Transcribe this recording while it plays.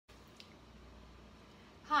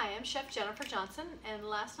Hi, I'm Chef Jennifer Johnson, and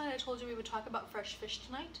last night I told you we would talk about fresh fish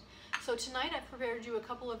tonight. So tonight I've prepared you a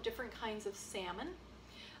couple of different kinds of salmon.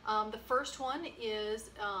 The first one is,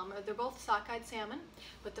 they're both sockeye salmon,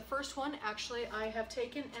 but the first one actually I have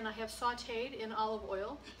taken and I have sauteed in olive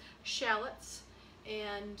oil, shallots,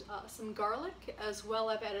 and some garlic, as well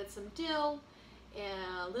I've added some dill,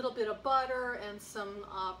 and a little bit of butter, and some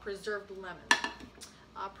preserved lemon.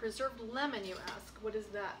 Preserved lemon, you ask, what is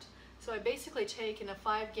that? So I basically take in a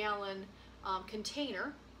 5-gallon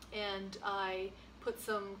container and I put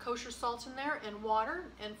some kosher salt in there and water,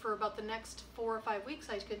 and for about the next 4 or 5 weeks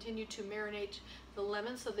I continue to marinate the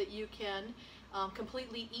lemon so that you can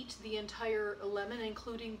completely eat the entire lemon,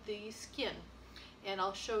 including the skin. And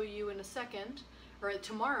I'll show you in a second, or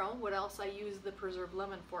tomorrow, what else I use the preserved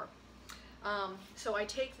lemon for. So I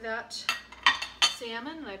take that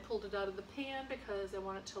salmon and I pulled it out of the pan because I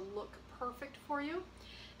want it to look perfect for you.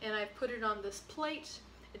 And I've put it on this plate.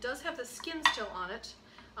 It does have the skin still on it.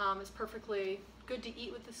 It's perfectly good to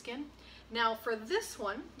eat with the skin. Now for this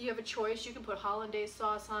one, you have a choice. You can put hollandaise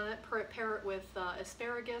sauce on it, pair it with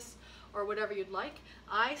asparagus or whatever you'd like.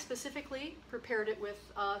 I specifically prepared it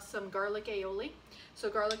with some garlic aioli. So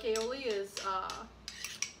garlic aioli is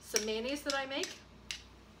some mayonnaise that I make,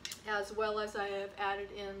 as well as I have added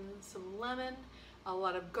in some lemon, a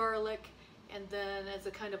lot of garlic, and then as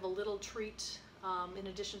a kind of a little treat, in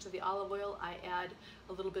addition to the olive oil, I add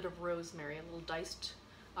a little bit of rosemary, a little diced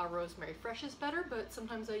rosemary. Fresh is better, but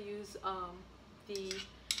sometimes I use the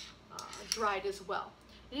dried as well.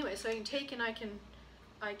 Anyway, so I can take and I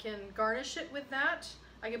can garnish it with that.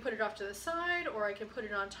 I can put it off to the side, or I can put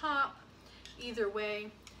it on top. Either way,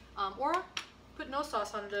 or put no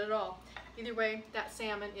sauce on it at all. Either way, that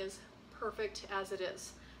salmon is perfect as it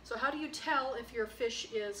is. So how do you tell if your fish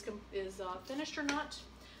is finished or not?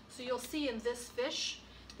 So you'll see in this fish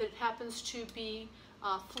that it happens to be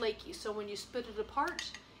flaky. So when you split it apart,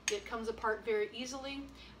 it comes apart very easily.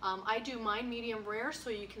 I do mine medium rare, so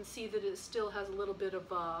you can see that it still has a little bit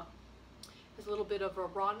of a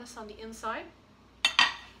rawness on the inside.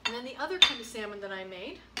 And then the other kind of salmon that I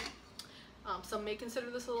made, some may consider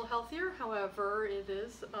this a little healthier, however it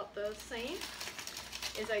is about the same,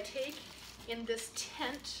 is I take in this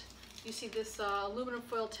tent, you see this aluminum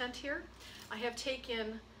foil tent here, I have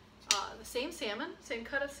taken the same salmon, same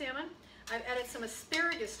cut of salmon. I've added some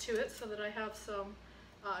asparagus to it so that I have some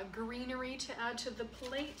greenery to add to the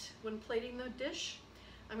plate when plating the dish.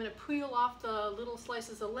 I'm going to peel off the little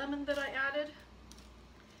slices of lemon that I added,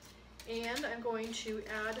 and I'm going to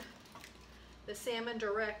add the salmon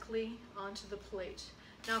directly onto the plate.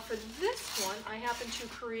 Now for this one, I happen to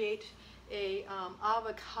create a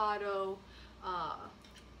avocado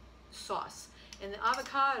sauce. And the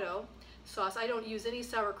avocado sauce, I don't use any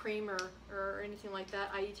sour cream or anything like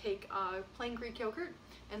that. I take plain Greek yogurt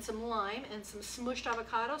and some lime and some smushed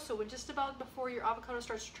avocado. So when just about before your avocado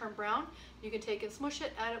starts to turn brown, you can take and smush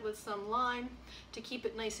it, add it with some lime to keep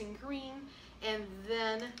it nice and green, and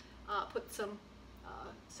then put some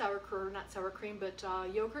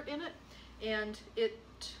yogurt in it, and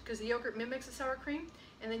because the yogurt mimics the sour cream,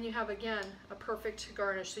 and then you have again a perfect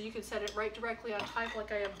garnish. So you can set it right directly on top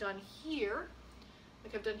like I have done here,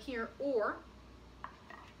 or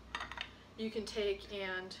you can take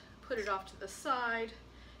and put it off to the side,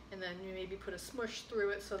 and then you maybe put a smush through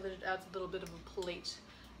it so that it adds a little bit of a plate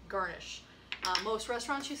garnish. Most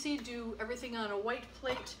restaurants you see do everything on a white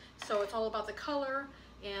plate, so it's all about the color,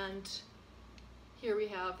 and here we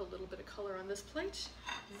have a little bit of color on this plate.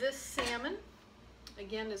 This salmon,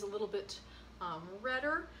 again, is a little bit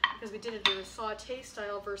redder because we did it in a saute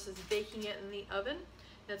style versus baking it in the oven.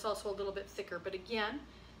 And it's also a little bit thicker, but again,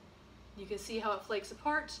 you can see how it flakes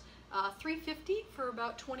apart. 350 for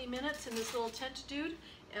about 20 minutes in this little tent dude.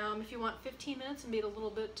 If you want 15 minutes and be a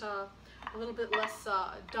little bit less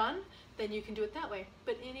done, then you can do it that way.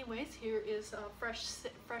 But anyways, here is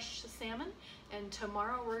fresh salmon, and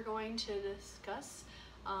tomorrow we're going to discuss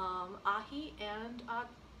ahi and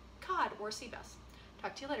cod or sea bass.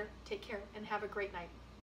 Talk to you later. Take care and have a great night.